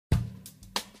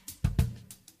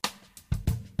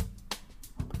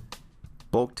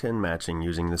Bulk TIN matching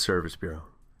using the Service Bureau.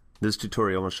 This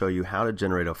tutorial will show you how to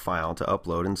generate a file to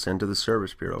upload and send to the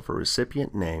Service Bureau for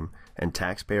recipient name and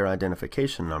taxpayer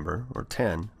identification number, or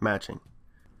TIN, matching.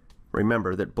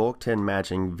 Remember that bulk TIN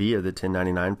matching via the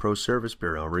 1099 Pro Service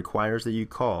Bureau requires that you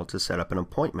call to set up an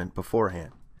appointment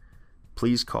beforehand.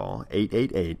 Please call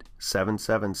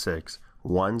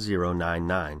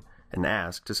 888-776-1099 and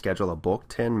ask to schedule a bulk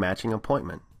TIN matching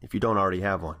appointment if you don't already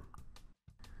have one.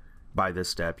 By this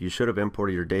step, you should have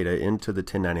imported your data into the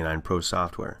 1099 Pro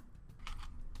software.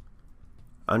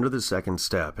 Under the second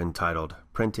step, entitled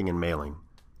Printing and Mailing,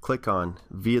 click on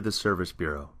Via the Service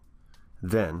Bureau.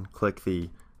 Then click the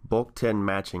Bulk TIN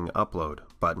Matching Upload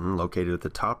button located at the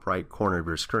top right corner of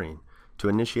your screen to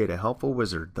initiate a helpful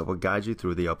wizard that will guide you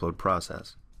through the upload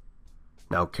process.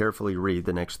 Now carefully read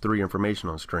the next 3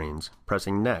 informational screens,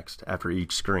 pressing Next after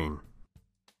each screen.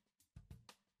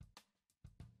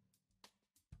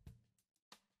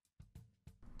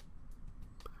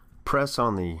 Press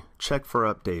on the Check for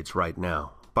Updates Right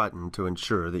Now button to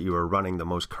ensure that you are running the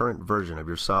most current version of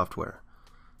your software.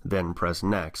 Then press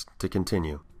Next to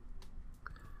continue.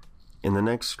 In the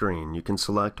next screen, you can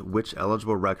select which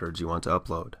eligible records you want to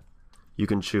upload. You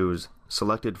can choose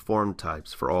Selected Form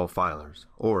Types for all filers,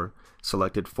 or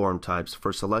Selected Form Types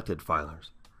for selected filers.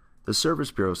 The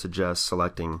Service Bureau suggests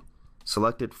selecting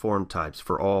Selected Form Types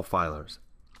for all filers.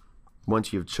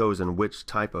 Once you've chosen which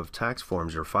type of tax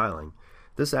forms you're filing,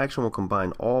 this action will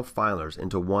combine all filers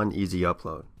into one easy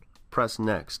upload. Press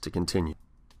Next to continue.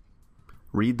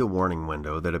 Read the warning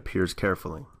window that appears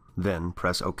carefully, then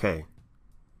press OK.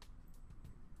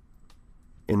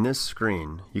 In this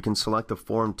screen, you can select the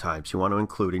form types you want to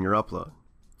include in your upload.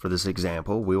 For this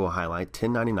example, we will highlight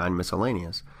 1099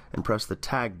 Miscellaneous and press the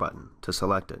Tag button to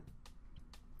select it.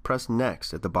 Press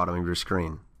Next at the bottom of your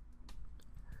screen.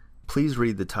 Please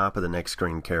read the top of the next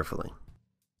screen carefully.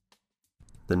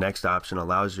 The next option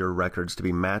allows your records to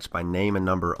be matched by name and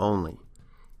number only.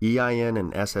 EIN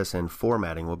and SSN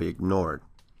formatting will be ignored.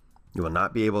 You will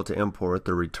not be able to import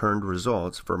the returned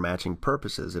results for matching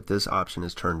purposes if this option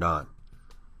is turned on.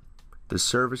 The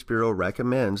Service Bureau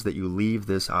recommends that you leave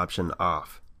this option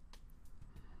off.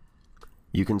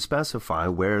 You can specify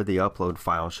where the upload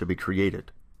file should be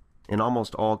created. In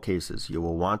almost all cases, you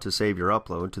will want to save your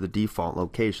upload to the default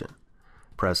location.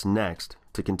 Press Next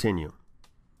to continue.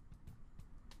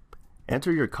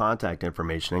 Enter your contact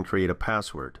information and create a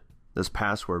password. This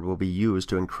password will be used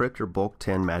to encrypt your bulk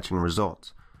TIN matching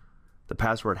results. The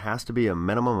password has to be a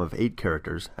minimum of 8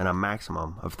 characters and a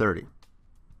maximum of 30.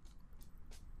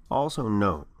 Also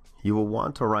note, you will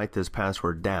want to write this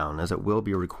password down as it will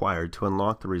be required to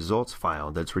unlock the results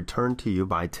file that's returned to you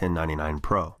by 1099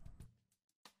 Pro.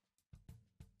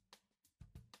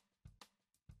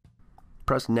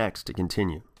 Press Next to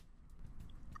continue.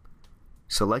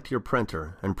 Select your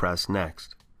printer and press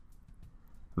Next.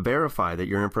 Verify that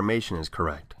your information is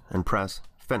correct and press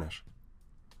Finish.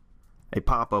 A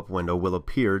pop-up window will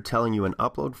appear telling you an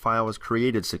upload file was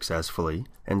created successfully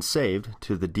and saved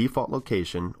to the default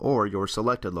location or your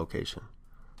selected location.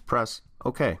 Press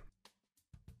OK.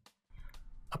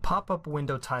 A pop-up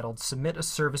window titled Submit a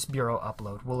Service Bureau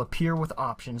Upload will appear with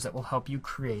options that will help you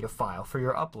create a file for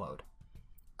your upload.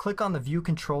 Click on the View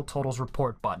Control Totals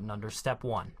Report button under Step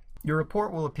 1. Your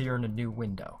report will appear in a new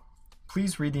window.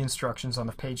 Please read the instructions on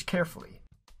the page carefully,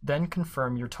 then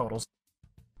confirm your totals.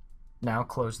 Now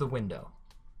close the window.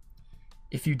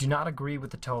 If you do not agree with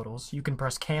the totals, you can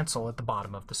press Cancel at the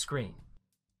bottom of the screen.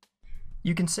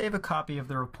 You can save a copy of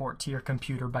the report to your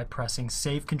computer by pressing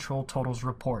Save Control Totals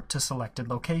Report to selected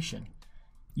location.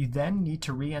 You then need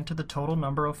to re-enter the total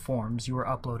number of forms you are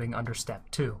uploading under Step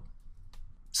 2.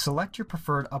 Select your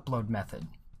preferred upload method.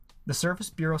 The Service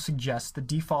Bureau suggests the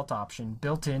default option,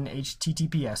 built-in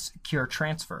HTTPS Secure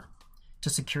Transfer, to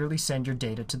securely send your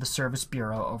data to the Service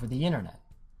Bureau over the Internet.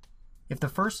 If the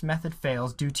first method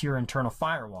fails due to your internal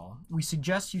firewall, we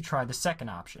suggest you try the second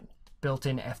option,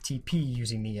 built-in FTP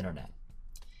using the Internet.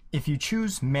 If you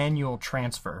choose Manual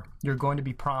Transfer, you're going to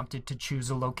be prompted to choose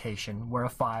a location where a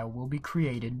file will be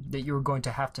created that you're going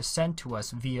to have to send to us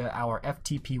via our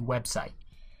FTP website.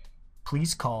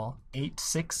 Please call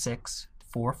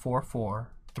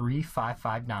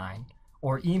 866-444-3559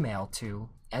 or email to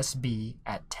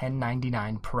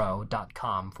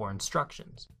sb@1099pro.com for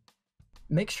instructions.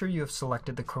 Make sure you have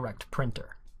selected the correct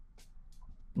printer.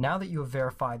 Now that you have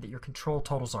verified that your control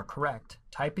totals are correct,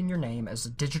 type in your name as a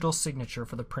digital signature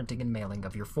for the printing and mailing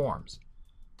of your forms.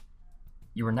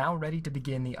 You are now ready to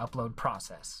begin the upload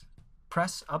process.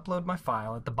 Press Upload My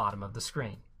File at the bottom of the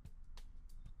screen.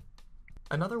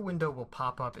 Another window will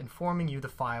pop up informing you the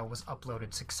file was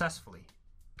uploaded successfully.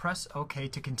 Press OK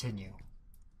to continue.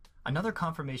 Another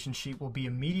confirmation sheet will be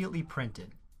immediately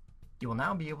printed. You will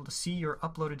now be able to see your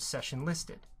uploaded session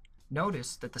listed.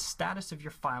 Notice that the status of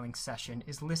your filing session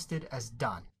is listed as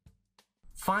done.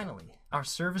 Finally, our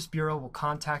Service Bureau will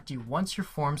contact you once your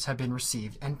forms have been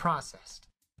received and processed.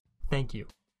 Thank you.